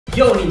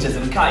Yo ninjas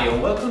and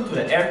Kaio, welcome to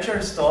the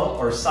Airchair Stall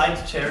or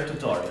side chair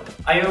tutorial.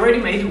 I already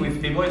made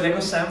with Bboy Lego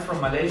Sam from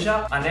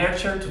Malaysia an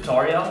airchair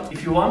tutorial.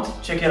 If you want,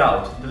 check it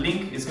out. The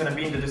link is gonna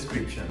be in the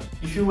description.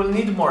 If you will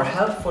need more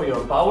help for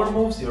your power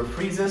moves, your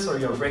freezes or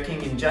your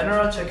breaking in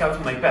general, check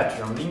out my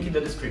Patreon, link in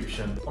the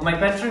description. On my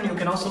Patreon you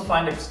can also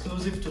find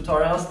exclusive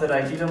tutorials that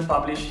I didn't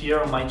publish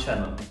here on my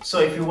channel. So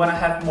if you wanna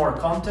have more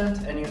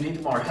content and you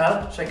need more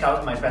help, check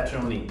out my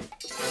Patreon link.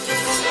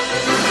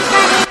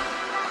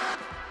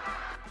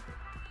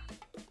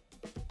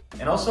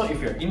 And also,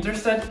 if you're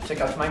interested,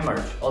 check out my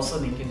merch, also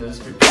link in the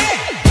description.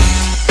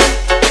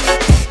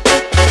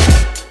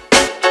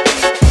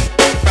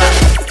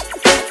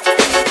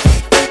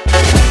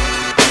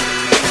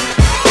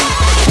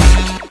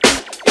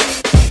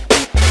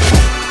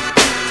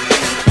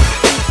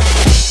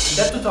 In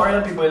that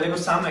tutorial, Bboy Lego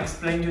Sam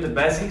explained you the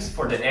basics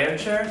for the air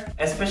chair,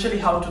 especially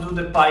how to do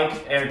the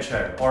pike air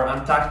chair or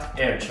untucked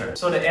air chair.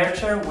 So the air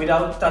chair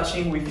without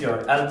touching with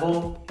your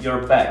elbow,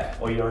 your back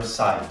or your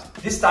side.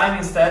 This time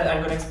instead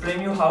I'm gonna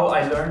explain you how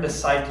I learned the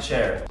side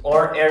chair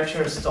or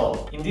Airchair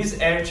Stall. In this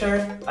air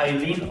chair I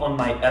lean on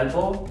my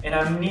elbow and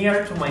I'm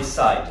near to my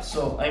side,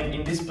 so I'm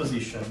in this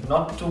position,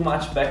 not too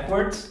much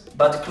backwards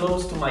but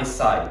close to my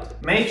side.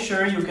 Make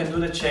sure you can do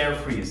the chair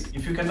freeze.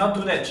 If you cannot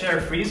do that chair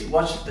freeze,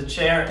 watch the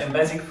chair and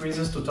basic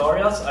freezes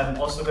tutorials. I'm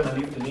also gonna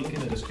leave the link in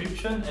the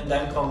description and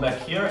then come back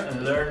here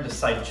and learn the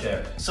side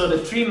chair. So the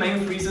three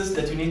main freezes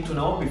that you need to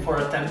know before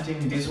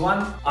attempting this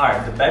one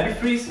are the baby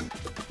freeze,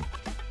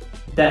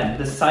 then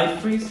the side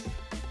freeze,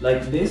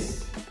 like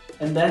this,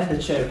 and then the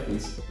chair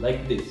freeze,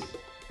 like this.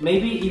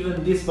 Maybe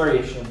even this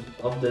variation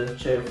of the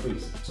chair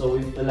freeze. So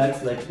with the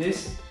legs like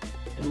this,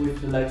 and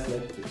with the legs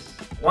like this.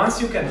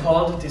 Once you can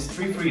hold these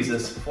three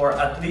freezes for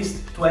at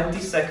least 20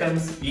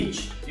 seconds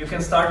each, you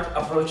can start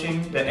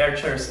approaching the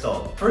Airchair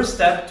Stall. First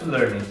step to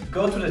learn it,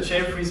 go to the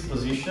chair freeze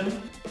position,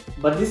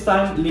 but this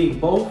time lean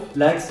both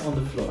legs on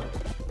the floor,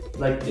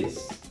 like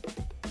this.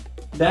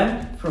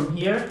 Then, from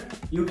here,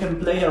 you can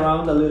play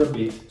around a little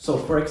bit. So,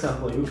 for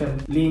example, you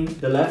can lean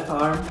the left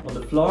arm on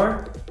the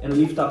floor and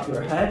lift up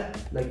your head,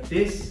 like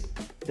this.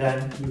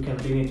 Then you can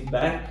lean it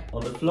back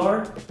on the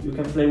floor. You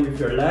can play with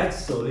your legs,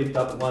 so lift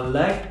up one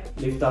leg,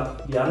 lift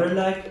up the other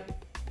leg,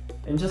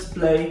 and just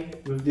play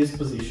with this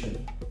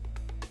position.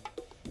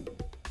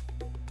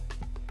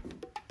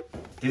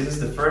 This is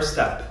the first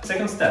step.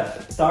 Second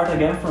step, start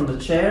again from the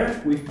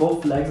chair with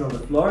both legs on the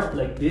floor,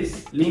 like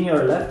this. Lean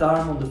your left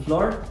arm on the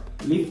floor,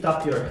 lift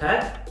up your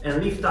head,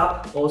 and lift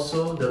up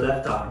also the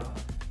left arm.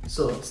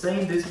 So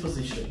stay in this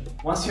position.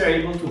 Once you're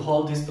able to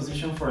hold this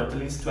position for at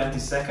least 20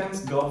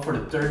 seconds, go for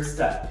the third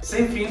step.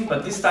 Same thing,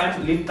 but this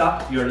time lift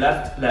up your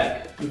left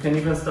leg. You can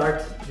even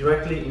start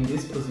directly in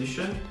this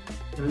position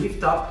and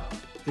lift up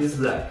this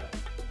leg.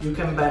 You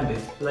can bend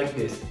it like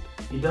this.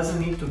 It doesn't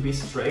need to be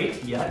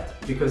straight yet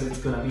because it's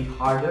gonna be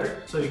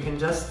harder, so you can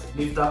just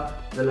lift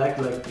up the leg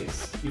like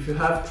this. If you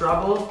have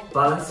trouble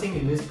balancing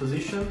in this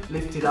position,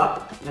 lift it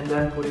up and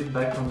then put it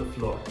back on the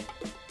floor.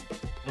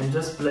 And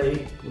just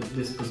play with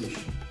this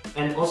position.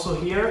 And also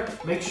here,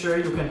 make sure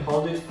you can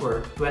hold it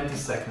for 20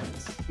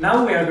 seconds.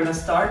 Now we are gonna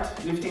start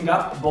lifting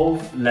up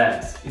both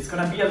legs. It's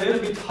gonna be a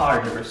little bit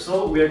harder,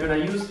 so we are gonna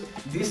use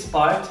this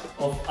part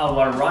of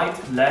our right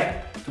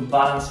leg to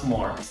balance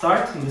more.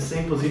 Start in the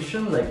same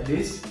position like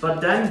this,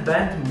 but then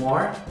bend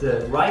more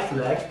the right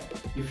leg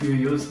if you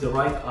use the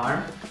right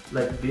arm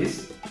like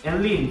this,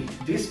 and lean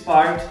this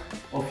part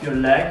of your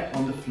leg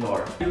on the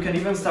floor. You can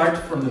even start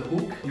from the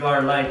hook. You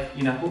are like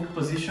in a hook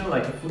position,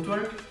 like a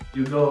footwork.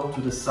 You go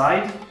to the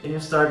side and you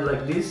start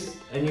like this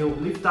and you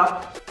lift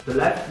up the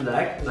left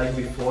leg like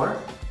before,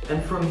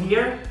 and from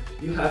here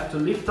you have to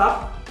lift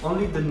up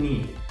only the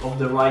knee of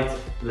the right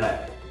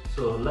leg,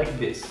 so like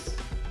this.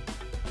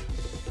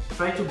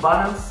 Try to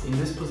balance in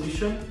this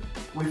position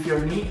with your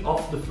knee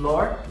off the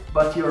floor,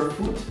 but your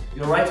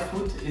right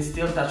foot is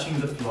still touching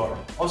the floor.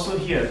 Also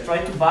here,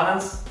 try to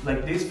balance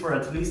like this for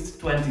at least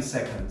 20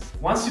 seconds.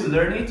 Once you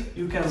learn it,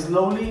 you can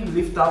slowly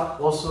lift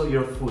up also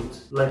your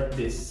foot like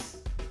this.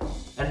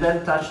 And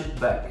then touch it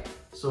back.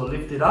 So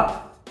lift it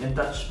up and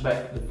touch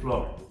back the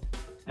floor.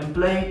 And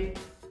play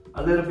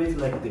a little bit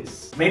like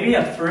this. Maybe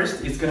at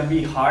first it's gonna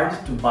be hard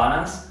to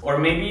balance, or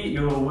maybe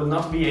you will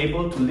not be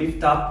able to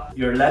lift up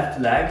your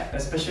left leg,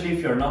 especially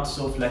if you're not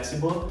so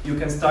flexible. You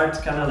can start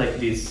kinda like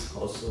this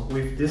also,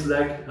 with this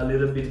leg a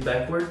little bit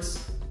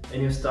backwards,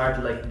 and you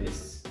start like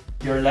this.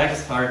 Your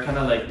legs are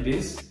kinda like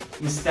this.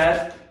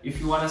 Instead, if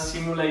you want to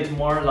simulate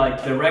more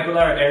like the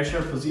regular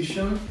airchair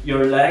position,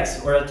 your legs,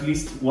 or at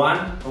least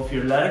one of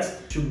your legs,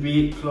 should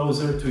be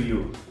closer to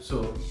you.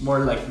 So more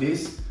like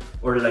this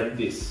or like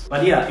this.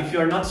 But yeah, if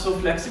you're not so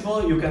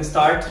flexible, you can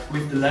start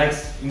with the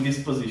legs in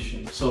this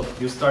position. So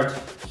you start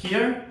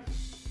here,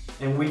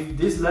 and with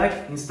this leg,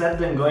 instead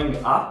than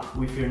going up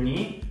with your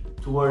knee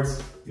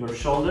towards your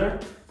shoulder,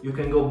 you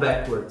can go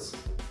backwards.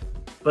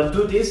 But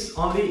do this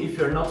only if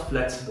you're not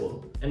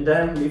flexible. And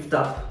then lift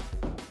up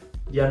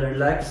the other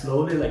leg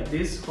slowly like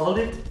this, hold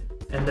it,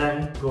 and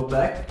then go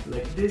back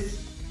like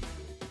this,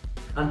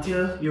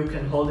 until you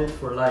can hold it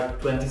for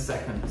like 20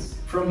 seconds.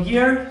 From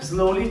here,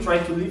 slowly try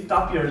to lift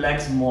up your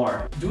legs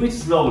more. Do it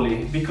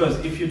slowly,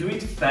 because if you do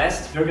it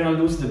fast, you're gonna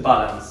lose the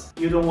balance.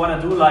 You don't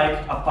wanna do like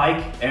a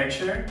pike air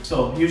chair.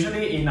 So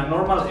usually in a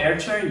normal air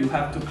chair, you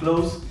have to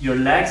close your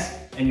legs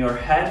and your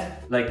head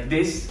like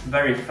this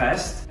very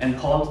fast and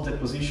hold the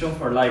position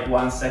for like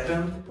 1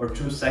 second or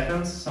 2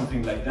 seconds,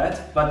 something like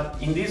that. But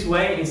in this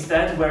way,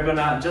 instead, we're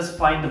gonna just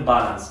find the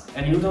balance,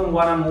 and you don't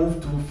wanna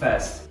move too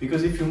fast,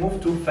 because if you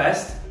move too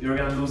fast, you're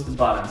gonna lose the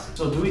balance.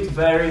 So do it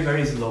very,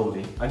 very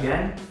slowly.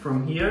 Again,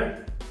 from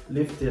here,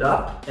 lift it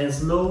up and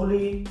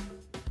slowly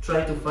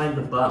try to find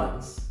the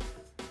balance,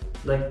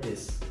 like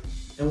this.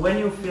 And when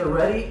you feel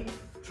ready,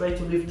 try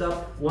to lift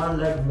up one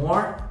leg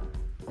more,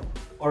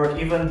 or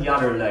even the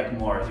other leg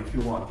more if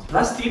you want.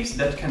 Last tips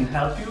that can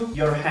help you,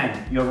 your hand,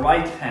 your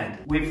right hand.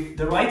 With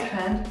the right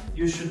hand,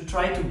 you should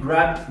try to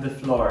grab the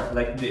floor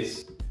like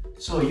this.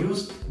 So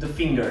use the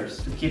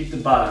fingers to keep the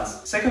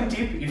balance. Second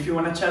tip, if you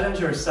want to challenge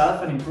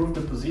yourself and improve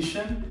the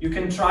position, you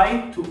can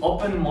try to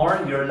open more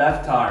your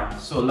left arm.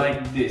 So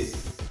like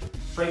this.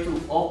 Try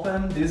to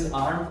open this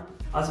arm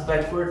as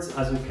backwards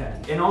as you can.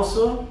 And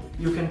also,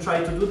 you can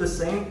try to do the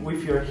same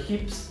with your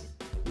hips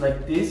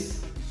like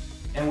this,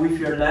 and with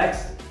your legs,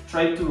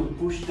 try to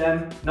push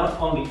them not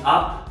only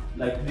up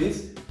like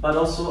this, but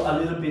also a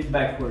little bit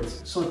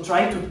backwards. So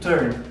try to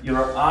turn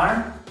your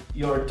arm,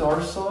 your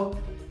torso,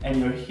 and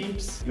your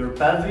hips, your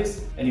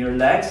pelvis, and your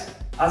legs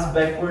as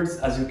backwards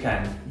as you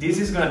can. This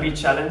is gonna be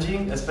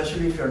challenging,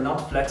 especially if you're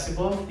not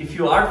flexible. If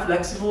you are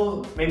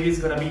flexible, maybe it's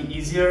gonna be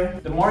easier.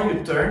 The more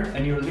you turn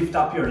and you lift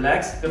up your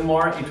legs, the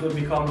more it will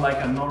become like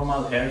a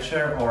normal air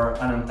chair or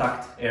an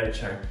untucked air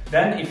chair.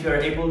 Then if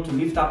you're able to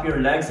lift up your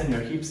legs and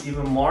your hips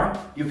even more,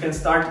 you can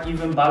start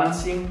even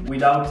balancing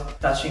without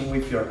touching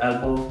with your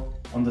elbow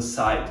on the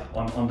side,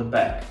 on the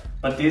back.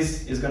 But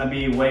this is gonna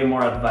be way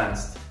more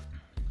advanced.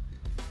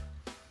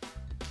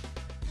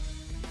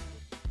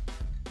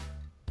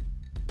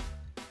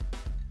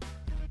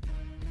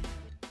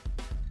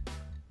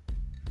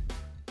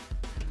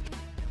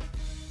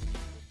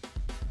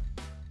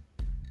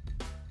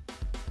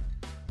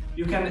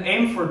 You can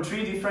aim for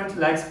 3 different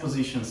legs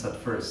positions at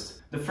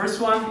first. The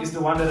first one is the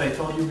one that I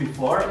told you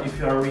before, if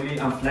you are really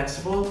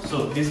inflexible,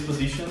 so this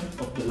position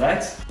of the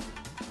legs.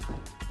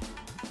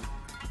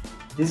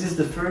 This is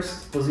the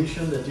first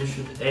position that you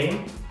should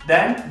aim.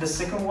 Then the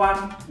second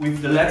one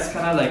with the legs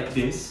kind of like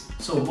this.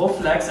 So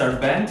both legs are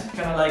bent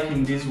kind of like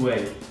in this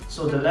way.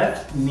 So the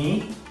left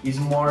knee is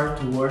more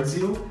towards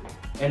you,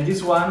 and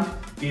this one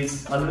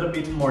is a little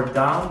bit more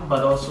down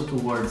but also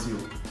towards you.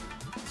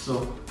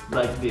 So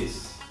like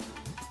this.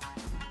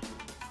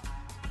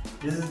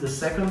 This is the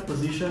second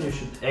position you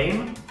should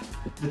aim.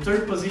 The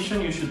third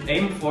position you should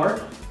aim for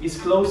is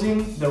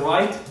closing the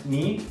right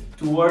knee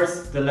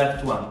towards the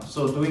left one.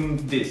 So doing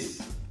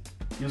this.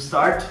 You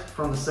start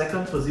from the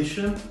second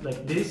position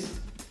like this,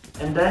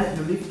 and then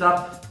you lift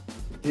up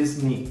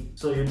this knee.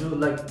 So you do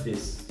like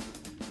this.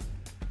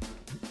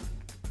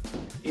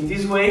 In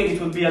this way,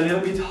 it will be a little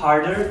bit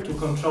harder to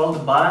control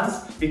the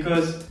balance,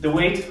 because the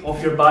weight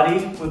of your body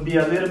will be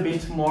a little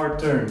bit more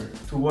turned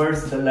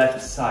towards the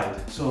left side.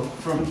 So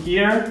from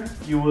here,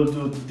 you will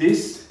do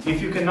this.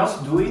 If you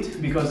cannot do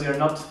it because you're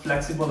not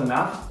flexible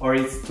enough, or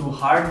it's too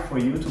hard for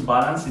you to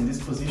balance in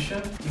this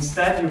position,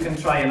 instead you can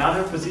try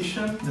another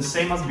position, the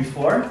same as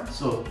before,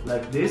 so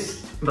like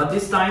this. But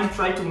this time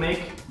try to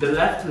make the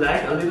left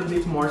leg a little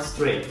bit more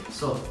straight.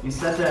 So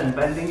instead of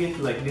bending it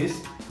like this,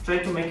 try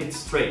to make it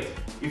straight.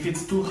 If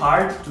it's too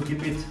hard to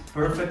keep it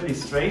perfectly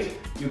straight,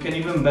 you can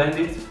even bend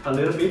it a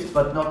little bit,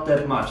 but not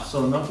that much.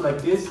 So not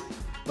like this,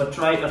 but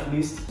try at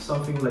least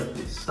something like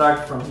this.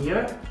 Start from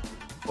here,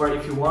 or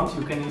if you want,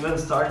 you can even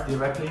start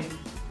directly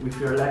with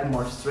your leg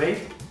more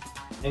straight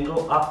and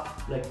go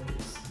up like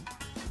this.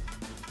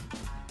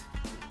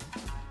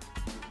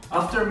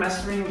 After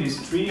mastering these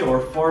 3 or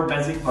 4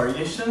 basic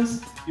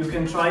variations, you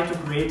can try to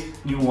create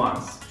new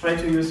ones. Try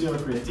to use your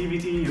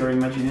creativity, your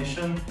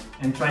imagination,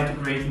 and try to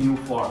create new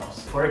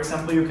forms. For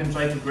example, you can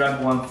try to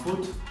grab one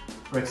foot,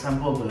 for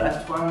example the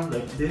left one,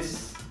 like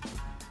this,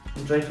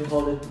 and try to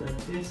hold it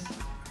like this,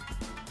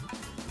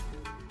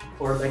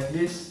 or like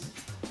this.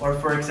 Or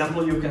for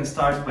example, you can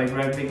start by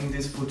grabbing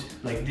this foot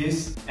like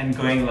this and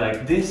going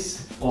like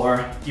this,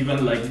 or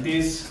even like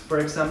this. For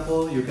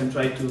example, you can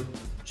try to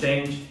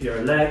change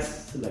your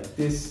legs like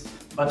this.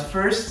 But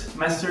first,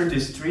 master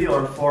these 3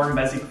 or 4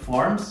 basic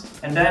forms,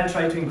 and then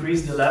try to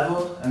increase the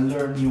level and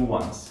learn new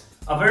ones.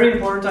 A very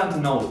important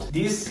note,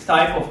 this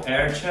type of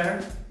air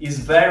chair is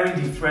very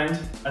different,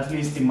 at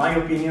least in my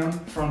opinion,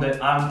 from the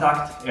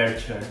untucked air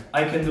chair.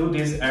 I can do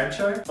this air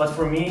chair, but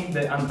for me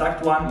the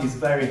untucked one is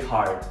very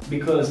hard,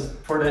 because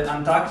for the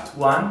untucked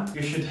one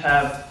you should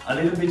have a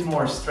little bit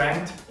more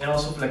strength and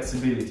also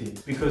flexibility,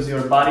 because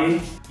your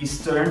body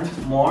is turned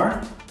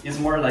more, is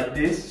more like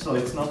this, so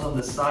it's not on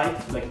the side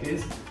like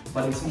this,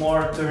 but it's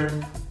more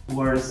turned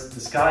towards the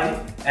sky.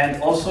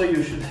 And also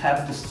you should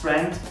have the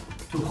strength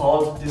to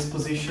hold this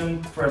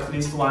position for at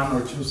least 1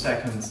 or 2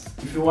 seconds.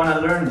 If you want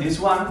to learn this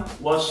one,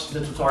 watch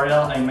the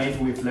tutorial I made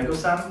with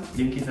Lego-san,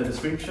 link in the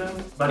description,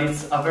 but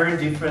it's a very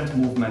different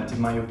movement in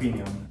my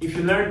opinion. If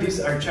you learn this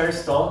Airchair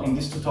Stall in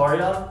this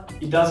tutorial,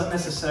 it doesn't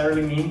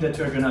necessarily mean that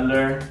you're gonna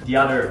learn the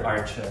other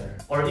Airchair.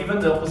 Or even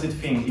the opposite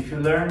thing, if you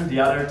learn the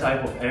other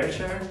type of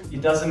Airchair,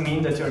 it doesn't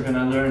mean that you're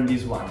gonna learn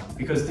this one.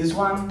 Because this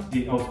one,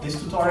 of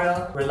this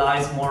tutorial,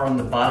 relies more on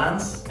the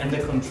balance and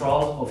the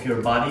control of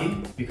your body,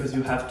 because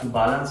you have to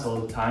balance all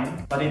the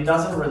time. But it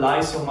doesn't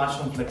rely so much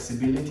on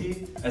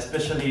flexibility,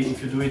 especially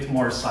if you do it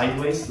more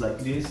sideways like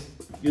this.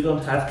 You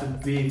don't have to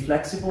be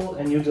flexible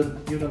and you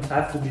don't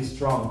have to be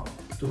strong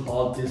to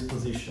hold this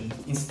position.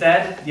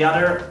 Instead, the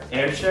other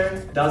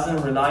Airchair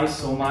doesn't rely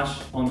so much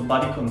on the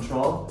body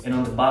control and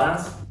on the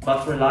balance,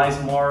 but relies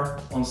more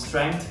on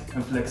strength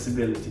and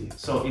flexibility.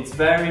 So it's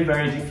very,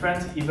 very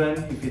different, even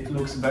if it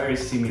looks very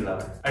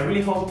similar. I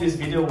really hope this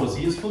video was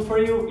useful for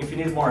you. If you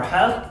need more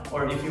help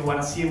or if you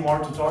want to see more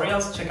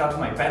tutorials, check out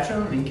my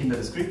Patreon, link in the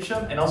description.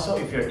 And also,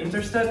 if you're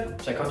interested,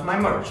 check out my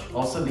merch,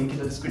 also link in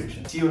the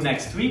description. See you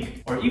next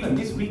week, or even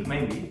this week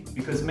maybe,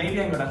 because maybe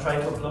I'm gonna try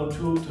to upload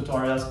 2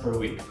 tutorials per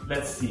week.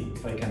 Let's see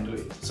if I can do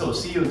it. So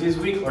see you this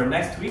week or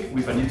next week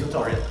with a new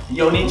tutorial.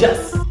 Yo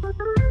ninjas!